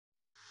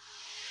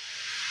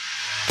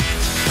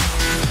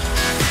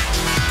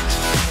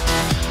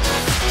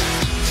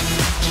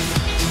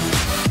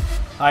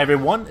Hi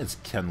everyone, it's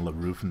Ken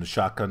LaRue from the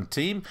Shotgun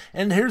team,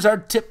 and here's our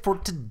tip for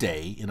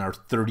today in our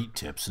 30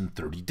 tips in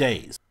 30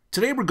 days.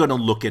 Today we're going to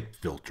look at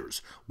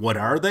filters. What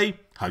are they?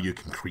 How you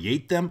can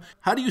create them?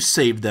 How do you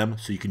save them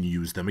so you can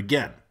use them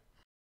again?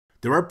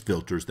 There are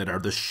filters that are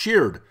the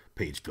shared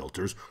page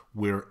filters,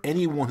 where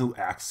anyone who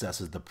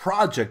accesses the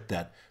project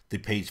that the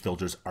page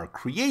filters are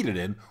created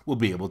in will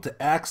be able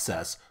to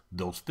access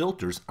those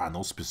filters on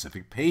those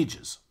specific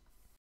pages.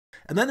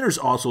 And then there's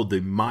also the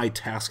My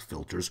Task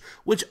filters,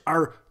 which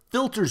are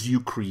filters you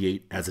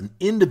create as an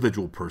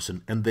individual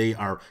person, and they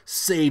are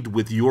saved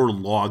with your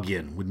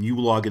login. When you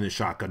log into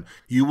Shotgun,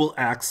 you will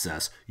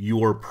access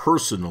your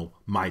personal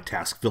My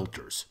Task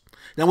filters.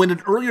 Now, in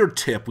an earlier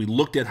tip, we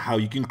looked at how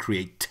you can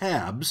create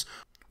tabs,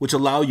 which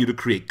allow you to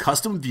create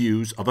custom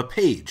views of a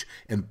page.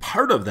 And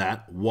part of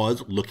that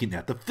was looking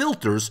at the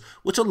filters,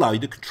 which allow you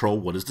to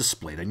control what is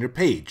displayed on your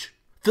page.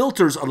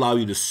 Filters allow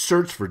you to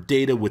search for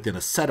data within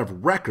a set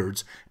of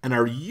records and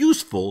are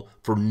useful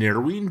for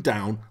narrowing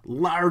down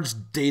large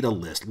data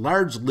lists,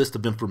 large list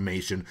of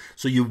information,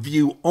 so you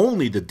view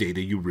only the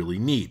data you really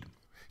need.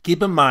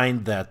 Keep in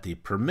mind that the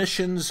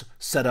permissions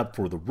set up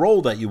for the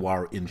role that you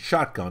are in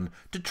Shotgun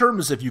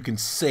determines if you can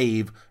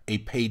save a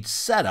page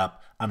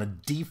setup on a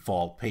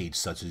default page,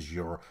 such as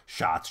your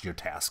shots, your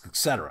tasks,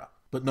 etc.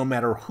 But no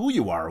matter who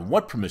you are and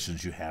what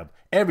permissions you have,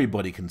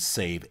 everybody can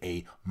save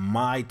a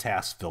My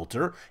Task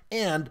filter,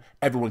 and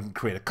everyone can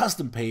create a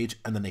custom page,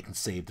 and then they can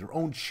save their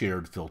own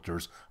shared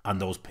filters on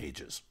those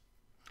pages.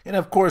 And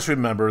of course,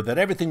 remember that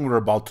everything we're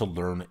about to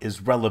learn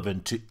is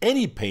relevant to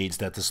any page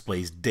that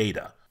displays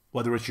data,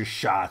 whether it's your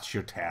shots,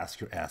 your tasks,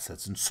 your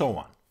assets, and so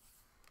on.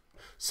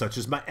 Such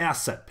as my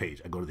asset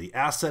page. I go to the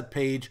asset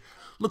page.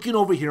 Looking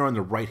over here on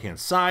the right-hand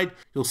side,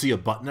 you'll see a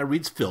button that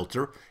reads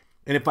Filter.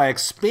 And if I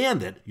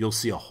expand it, you'll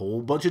see a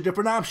whole bunch of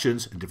different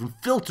options and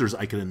different filters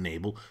I can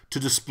enable to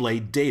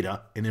display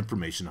data and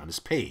information on this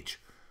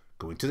page.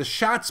 Going to the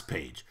Shots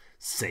page,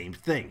 same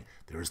thing.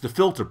 There's the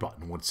Filter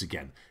button once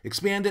again.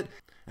 Expand it,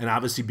 and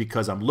obviously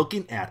because I'm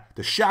looking at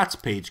the Shots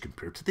page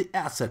compared to the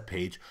Asset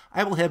page,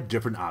 I will have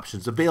different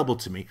options available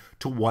to me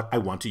to what I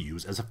want to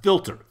use as a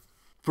filter.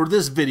 For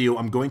this video,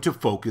 I'm going to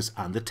focus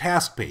on the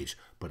Task page,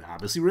 but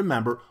obviously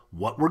remember,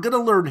 what we're going to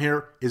learn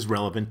here is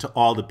relevant to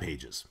all the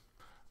pages.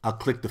 I'll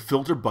click the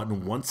Filter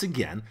button once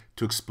again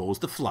to expose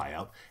the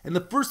flyout, and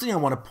the first thing I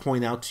want to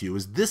point out to you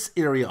is this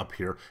area up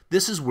here.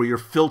 This is where your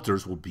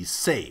filters will be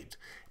saved,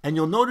 and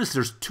you'll notice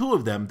there's two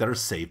of them that are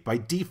saved by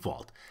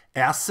default: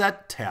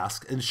 Asset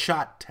Task and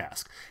Shot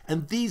Task.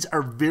 And these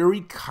are very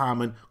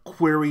common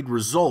queried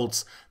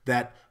results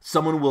that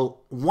someone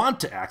will want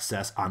to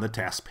access on the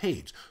task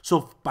page.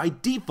 So by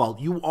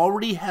default, you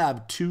already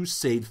have two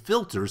saved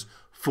filters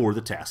for the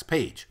task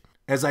page.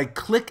 As I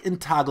click and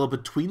toggle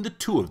between the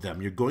two of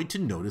them, you're going to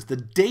notice the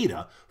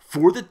data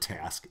for the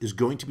task is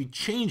going to be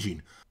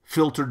changing,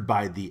 filtered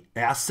by the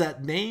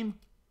asset name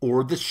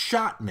or the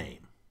shot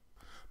name.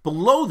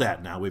 Below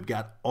that now, we've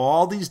got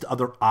all these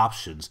other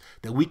options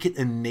that we can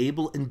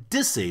enable and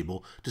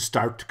disable to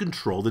start to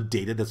control the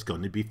data that's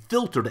going to be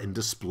filtered and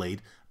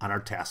displayed on our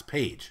task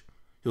page.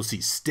 You'll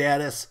see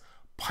status,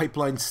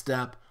 pipeline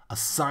step,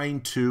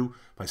 assigned to.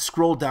 If I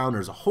scroll down,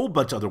 there's a whole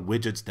bunch of other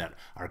widgets that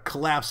are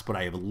collapsed, but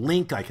I have a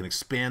link, I can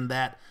expand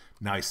that.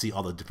 Now I see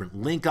all the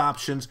different link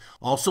options.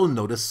 Also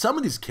notice some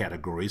of these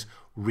categories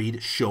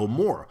read Show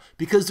More,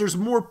 because there's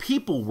more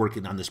people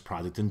working on this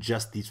project than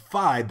just these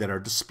 5 that are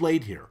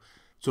displayed here.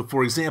 So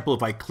for example,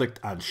 if I clicked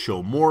on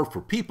Show More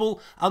for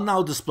people, I'll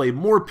now display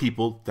more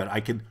people that I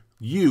can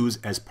use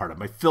as part of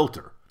my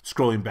filter.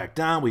 Scrolling back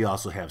down, we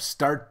also have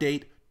Start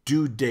Date,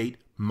 Due Date,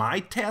 My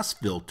Task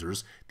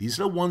filters. These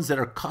are the ones that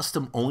are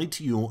custom only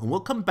to you, and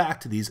we'll come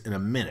back to these in a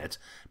minute.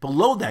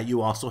 Below that,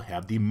 you also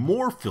have the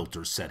More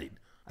filter setting.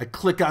 I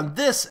click on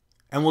this,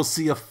 and we'll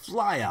see a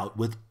flyout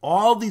with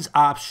all these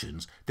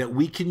options that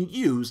we can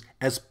use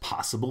as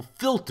possible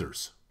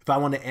filters. If I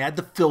want to add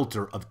the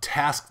filter of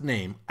task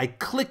name, I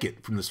click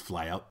it from this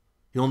flyout.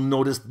 You'll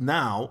notice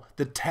now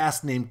the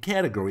task name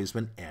category has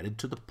been added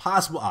to the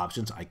possible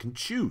options I can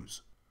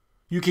choose.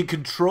 You can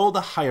control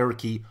the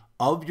hierarchy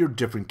of your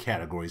different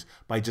categories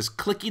by just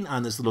clicking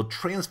on this little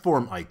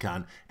transform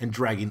icon and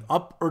dragging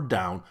up or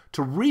down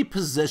to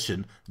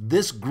reposition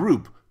this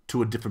group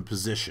to a different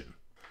position.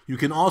 You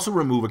can also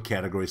remove a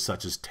category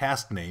such as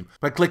task name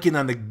by clicking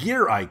on the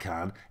gear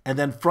icon, and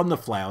then from the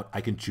flyout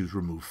I can choose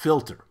Remove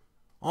Filter.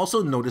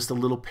 Also notice the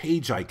little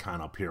page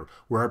icon up here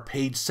where our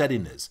page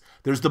setting is.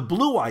 There's the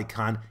blue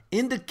icon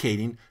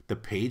indicating the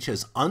page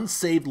has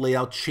unsaved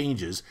layout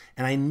changes,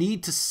 and I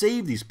need to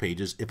save these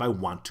pages if I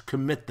want to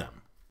commit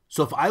them.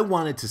 So if I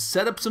wanted to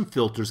set up some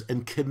filters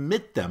and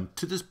commit them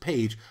to this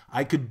page,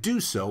 I could do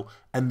so,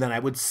 and then I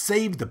would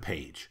save the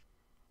page.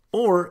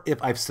 Or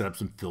if I've set up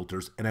some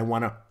filters and I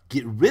want to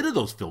get rid of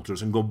those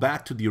filters and go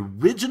back to the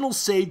original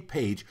saved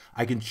page,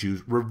 I can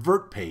choose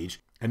Revert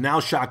Page, and now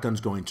Shotgun's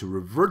going to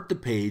revert the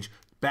page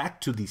back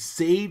to the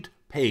saved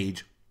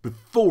page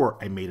before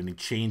I made any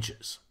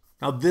changes.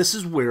 Now this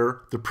is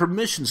where the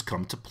permissions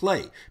come to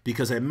play,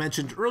 because I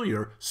mentioned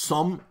earlier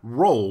some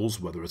roles,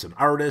 whether it's an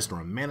artist or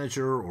a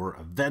manager or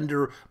a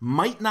vendor,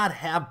 might not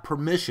have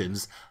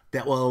permissions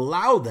that will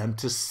allow them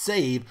to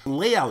save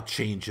layout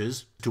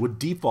changes to a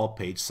default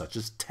page such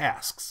as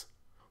tasks.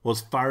 Well,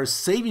 as far as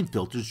saving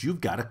filters,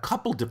 you've got a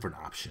couple different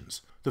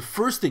options. The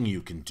first thing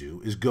you can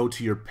do is go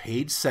to your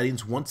page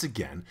settings once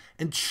again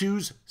and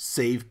choose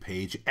Save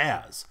Page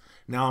As.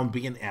 Now I'm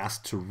being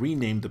asked to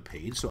rename the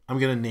page, so I'm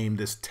going to name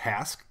this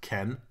Task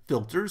Ken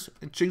Filters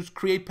and choose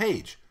Create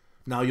Page.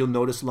 Now you'll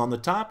notice along the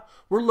top,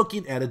 we're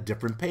looking at a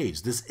different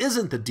page. This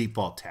isn't the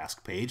default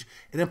task page,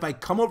 and if I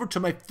come over to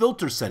my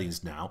filter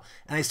settings now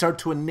and I start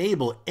to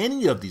enable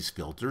any of these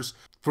filters,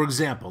 for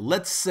example,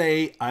 let's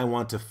say I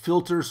want to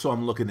filter, so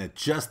I'm looking at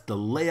just the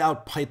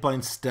layout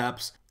pipeline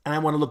steps, and I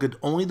want to look at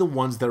only the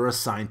ones that are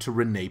assigned to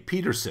Renee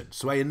Peterson.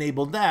 So I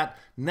enable that.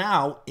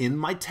 Now in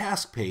my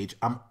task page,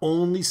 I'm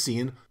only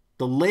seeing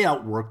the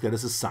layout work that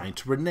is assigned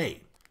to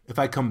Renee. If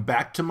I come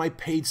back to my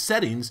page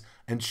settings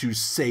and choose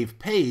Save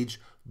Page,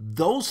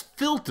 those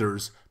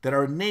filters that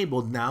are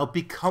enabled now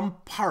become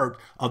part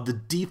of the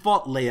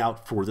default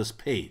layout for this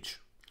page.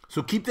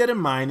 So keep that in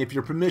mind. If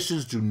your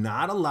permissions do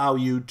not allow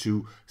you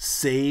to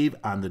save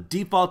on the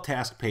default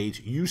task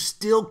page, you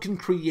still can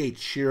create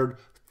shared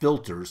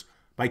filters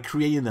by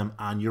creating them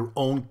on your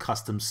own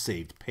custom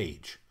saved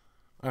page.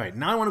 All right,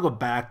 now I want to go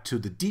back to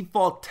the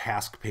default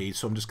task page,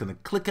 so I'm just going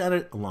to click on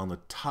it along the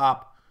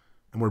top,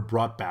 and we're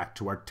brought back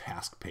to our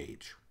task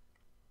page.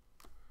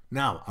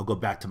 Now I'll go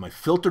back to my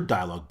filter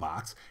dialog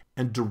box,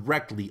 and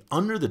directly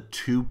under the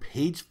two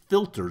page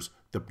filters,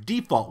 the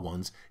default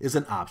ones, is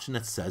an option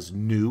that says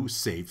New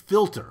Save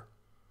Filter.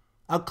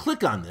 I'll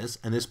click on this,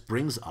 and this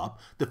brings up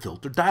the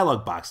filter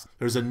dialog box.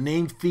 There's a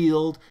name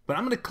field, but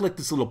I'm going to click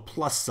this little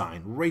plus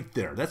sign right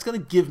there. That's going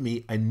to give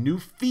me a new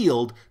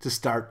field to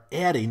start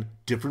adding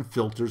different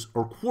filters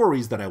or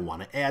queries that I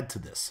want to add to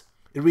this.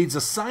 It reads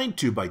assigned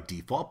to by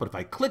default, but if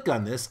I click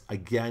on this,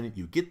 again,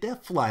 you get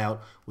that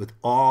flyout with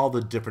all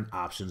the different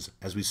options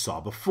as we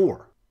saw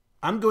before.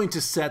 I'm going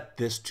to set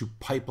this to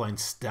pipeline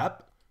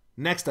step.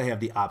 Next, I have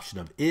the option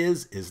of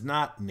is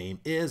not, name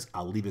is.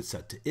 I'll leave it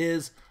set to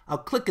is. I'll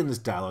click in this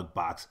dialog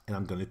box and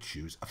I'm going to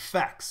choose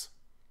effects.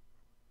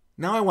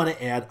 Now I want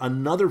to add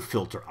another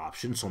filter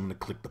option, so I'm going to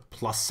click the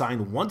plus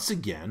sign once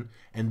again,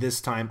 and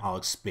this time I'll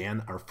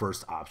expand our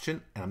first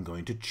option and I'm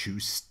going to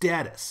choose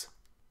status.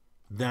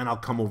 Then I'll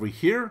come over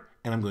here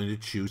and I'm going to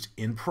choose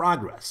in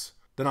progress.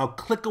 Then I'll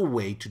click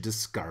away to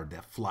discard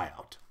that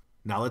flyout.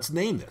 Now let's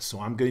name this.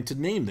 So I'm going to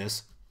name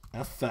this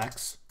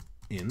effects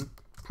in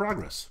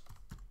progress.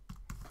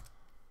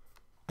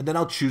 And then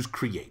I'll choose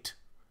create.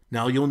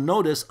 Now you'll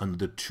notice under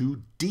the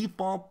two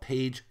default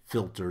page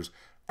filters,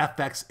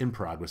 FX in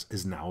progress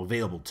is now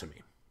available to me.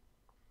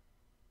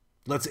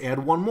 Let's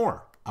add one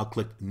more. I'll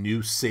click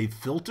new save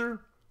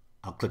filter.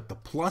 I'll click the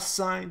plus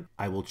sign.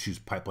 I will choose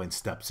pipeline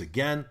steps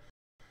again.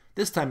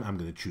 This time I'm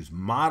going to choose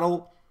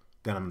model.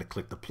 Then I'm going to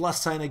click the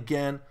plus sign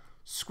again.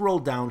 Scroll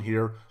down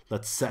here.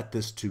 Let's set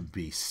this to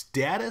be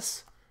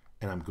status.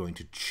 And I'm going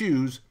to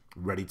choose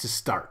ready to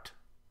start.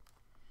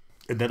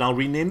 And then I'll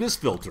rename this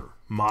filter,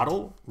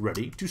 model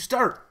ready to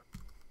start.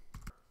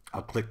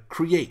 I'll click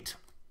create.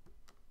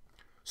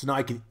 So now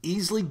I can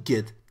easily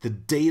get the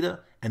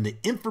data and the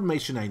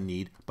information I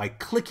need by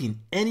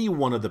clicking any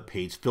one of the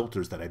page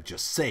filters that I've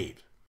just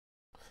saved.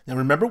 Now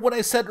remember what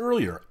I said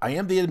earlier, I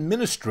am the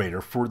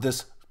administrator for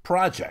this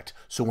project.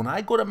 So when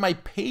I go to my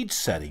page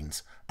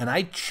settings and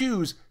I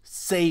choose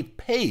save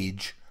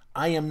page,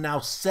 I am now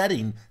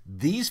setting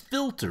these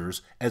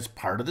filters as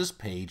part of this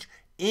page,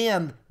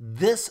 and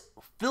this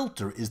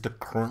filter is the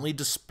currently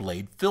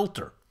displayed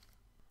filter.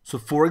 So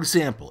for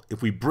example,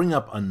 if we bring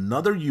up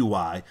another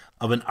UI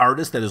of an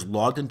artist that is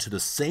logged into the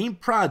same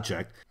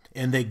project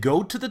and they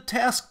go to the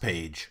task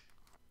page,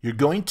 you're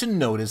going to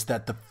notice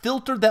that the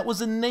filter that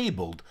was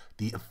enabled,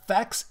 the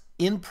effects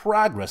in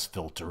progress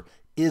filter,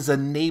 is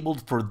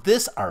enabled for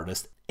this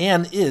artist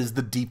and is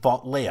the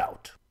default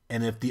layout.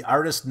 And if the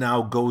artist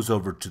now goes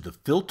over to the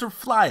filter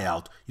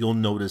flyout, you'll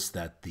notice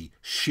that the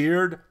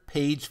shared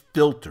page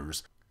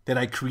filters that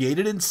I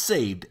created and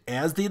saved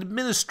as the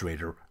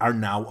administrator are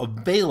now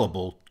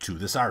available to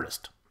this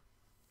artist.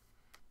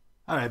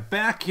 All right,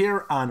 back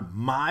here on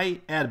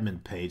my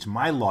admin page,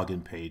 my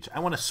login page,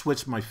 I want to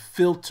switch my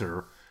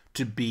filter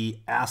to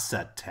be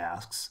asset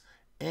tasks.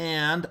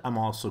 And I'm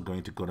also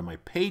going to go to my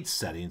page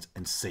settings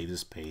and save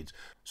this page.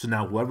 So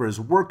now whoever is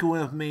working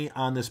with me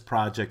on this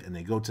project and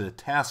they go to the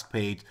task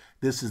page,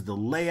 this is the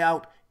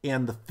layout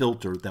and the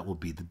filter that will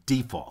be the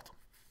default.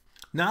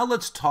 Now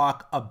let's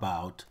talk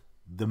about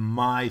the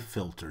My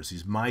filters,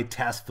 these My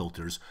task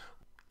filters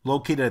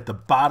located at the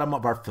bottom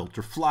of our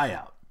filter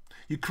flyout.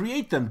 You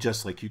create them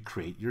just like you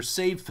create your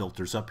save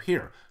filters up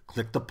here.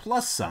 Click the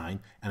plus sign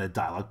and a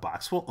dialog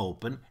box will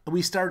open and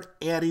we start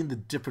adding the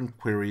different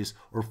queries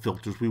or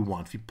filters we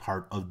want to be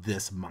part of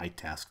this My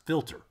task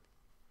filter.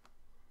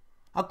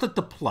 I'll click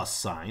the plus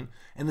sign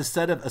and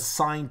instead of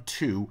assign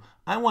to,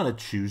 I want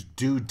to choose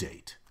due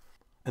date.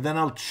 And then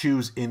I'll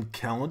choose in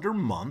calendar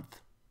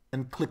month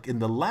and click in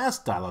the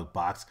last dialog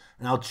box,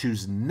 and I'll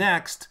choose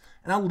Next,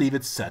 and I'll leave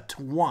it set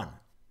to 1.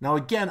 Now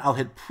again, I'll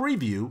hit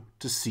Preview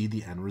to see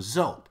the end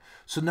result.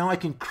 So now I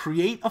can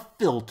create a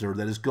filter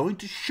that is going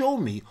to show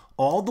me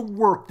all the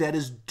work that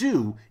is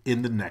due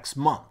in the next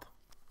month.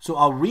 So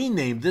I'll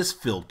rename this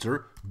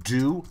filter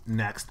Due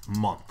Next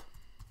Month.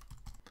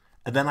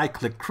 And then I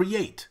click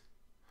Create.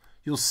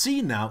 You'll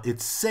see now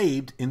it's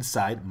saved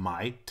inside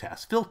my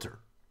task filter.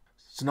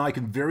 So now I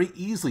can very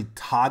easily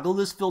toggle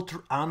this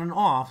filter on and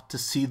off to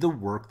see the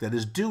work that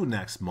is due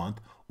next month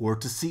or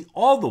to see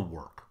all the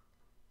work.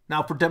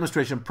 Now for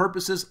demonstration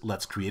purposes,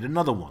 let's create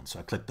another one. So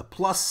I click the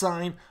plus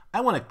sign.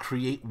 I want to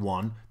create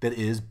one that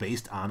is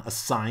based on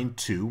assigned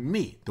to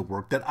me, the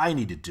work that I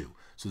need to do.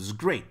 So this is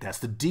great. That's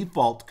the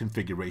default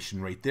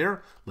configuration right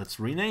there. Let's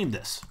rename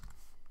this.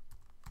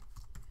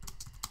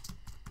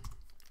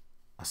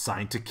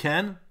 Assigned to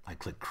Ken. I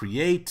click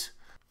Create.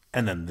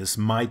 And then this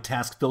My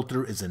Task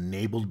filter is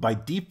enabled by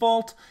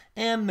default.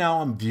 And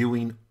now I'm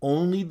viewing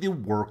only the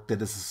work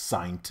that is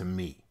assigned to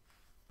me.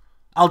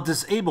 I'll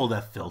disable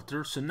that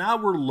filter. So now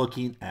we're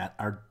looking at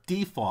our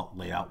default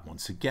layout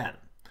once again.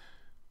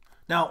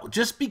 Now,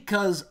 just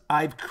because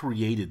I've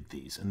created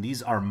these, and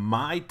these are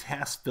my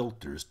task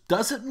filters,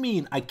 doesn't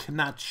mean I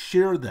cannot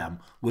share them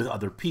with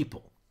other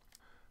people.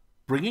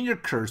 Bringing your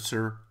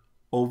cursor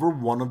over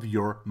one of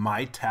your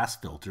My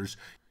Task filters,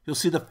 you'll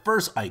see the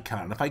first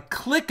icon. If I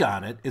click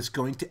on it, it's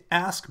going to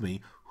ask me,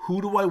 who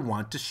do I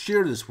want to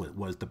share this with?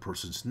 What is the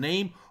person's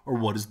name, or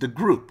what is the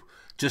group?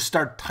 Just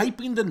start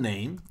typing the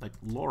name, like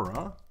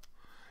Laura,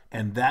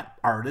 and that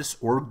artist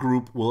or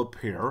group will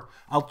appear.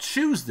 I'll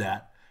choose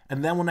that.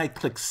 And then when I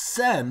click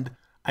Send,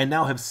 I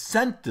now have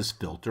sent this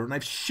filter and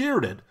I've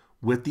shared it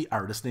with the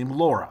artist named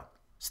Laura.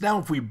 So now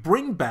if we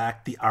bring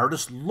back the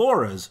artist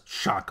Laura's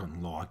Shotgun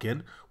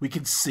login, we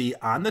can see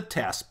on the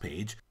task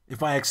page,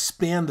 if I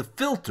expand the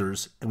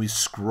filters and we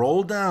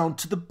scroll down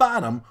to the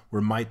bottom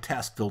where my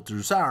task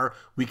filters are,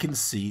 we can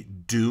see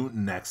Due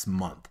Next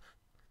Month.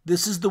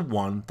 This is the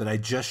one that I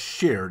just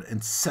shared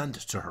and sent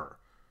to her.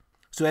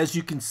 So as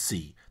you can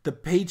see, the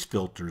page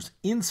filters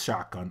in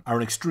Shotgun are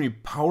an extremely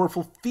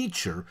powerful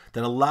feature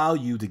that allow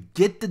you to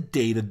get the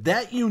data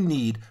that you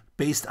need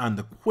based on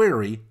the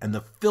query and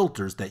the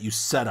filters that you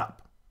set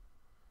up.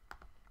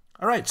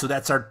 All right, so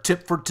that's our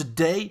tip for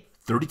today,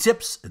 30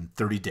 tips in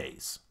 30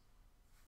 days.